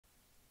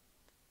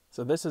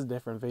So this is a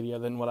different video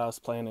than what I was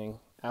planning.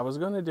 I was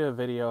going to do a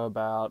video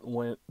about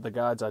the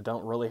gods I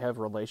don't really have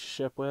a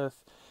relationship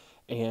with,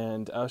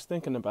 and I was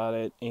thinking about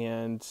it,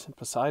 and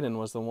Poseidon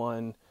was the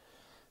one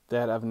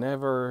that I've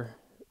never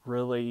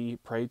really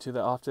prayed to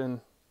that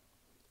often.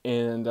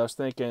 And I was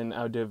thinking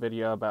I would do a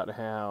video about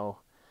how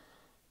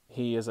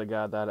he is a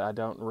god that I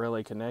don't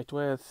really connect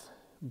with.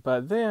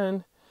 But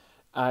then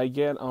I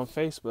get on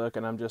Facebook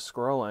and I'm just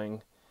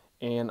scrolling,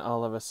 and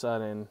all of a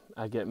sudden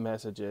I get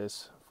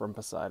messages from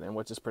Poseidon,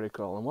 which is pretty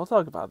cool. And we'll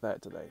talk about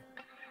that today.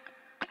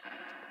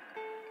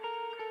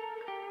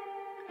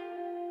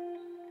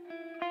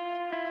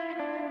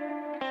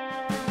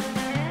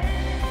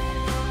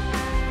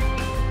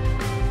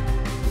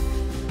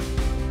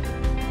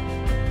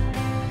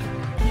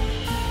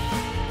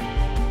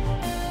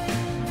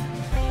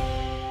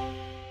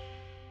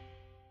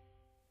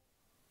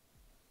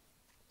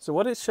 So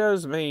what it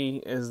shows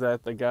me is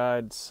that the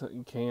gods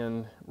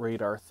can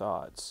read our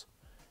thoughts,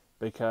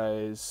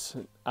 because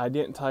I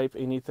didn't type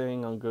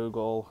anything on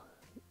Google,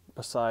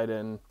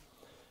 Poseidon.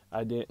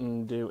 I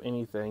didn't do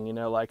anything, you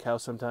know, like how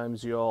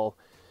sometimes you'll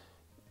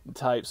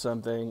type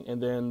something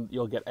and then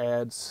you'll get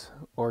ads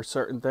or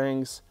certain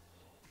things.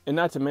 And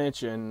not to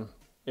mention,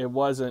 it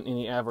wasn't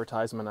any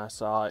advertisement I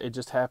saw. It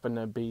just happened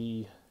to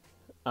be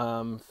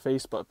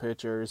Facebook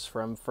pictures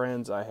from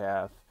friends I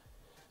have.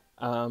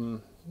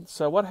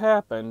 So what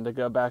happened, to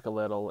go back a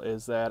little,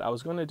 is that I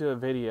was going to do a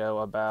video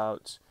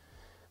about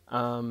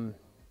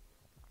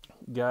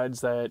gods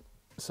that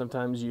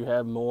sometimes you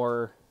have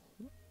more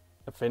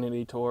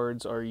affinity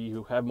towards, or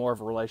you have more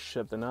of a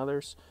relationship than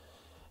others.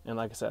 And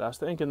like I said, I was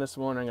thinking this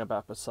morning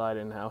about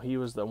Poseidon, how he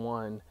was the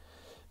one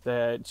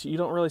that you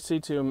don't really see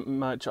too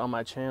much on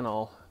my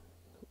channel,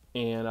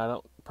 and I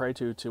don't pray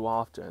to too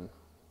often.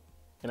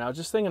 And I was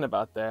just thinking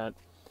about that,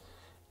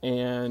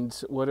 and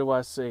what do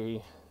I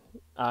see?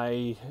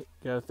 I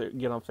get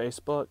on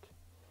Facebook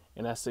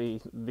and I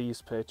see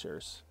these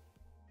pictures.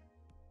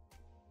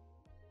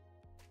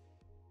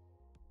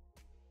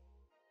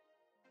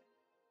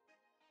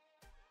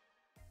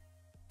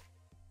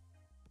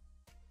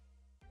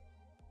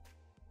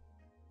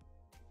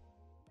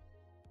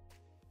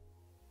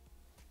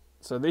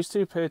 So these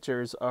two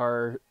pictures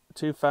are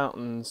two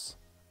fountains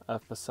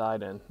of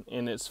Poseidon,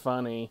 and it's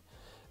funny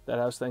that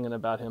I was thinking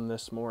about him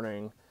this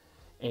morning,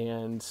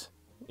 and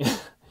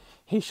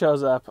he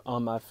shows up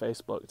on my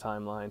Facebook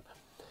timeline.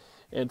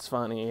 It's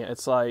funny.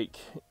 It's like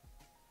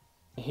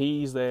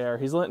he's there.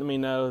 He's letting me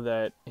know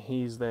that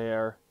he's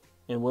there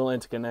and willing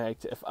to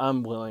connect if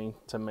I'm willing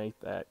to make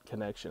that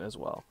connection as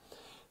well.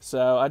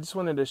 So I just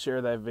wanted to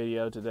share that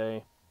video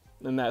today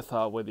and that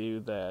thought with you,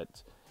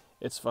 that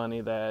it's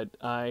funny that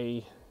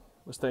I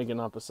was thinking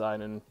on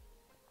Poseidon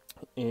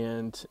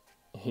and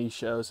he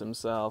shows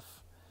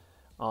himself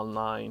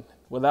online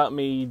without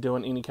me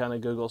doing any kind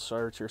of Google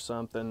search or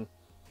something.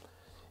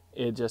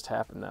 It just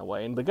happened that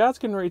way. And the gods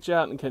can reach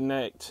out and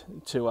connect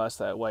to us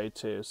that way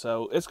too.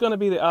 So it's going to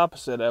be the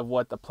opposite of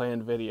what the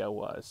planned video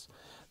was.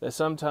 That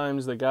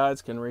sometimes the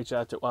gods can reach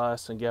out to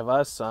us and give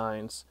us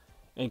signs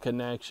and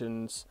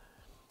connections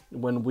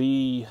when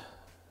we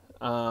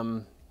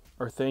are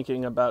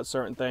thinking about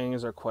certain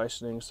things or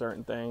questioning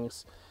certain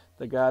things.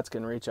 The gods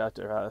can reach out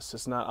to us.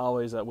 It's not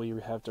always that we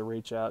have to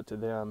reach out to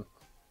them.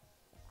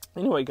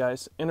 Anyway,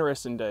 guys,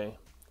 interesting day.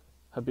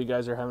 Hope you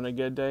guys are having a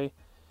good day.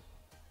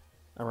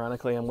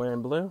 Ironically, I'm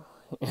wearing blue.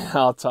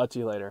 I'll talk to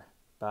you later.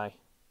 Bye.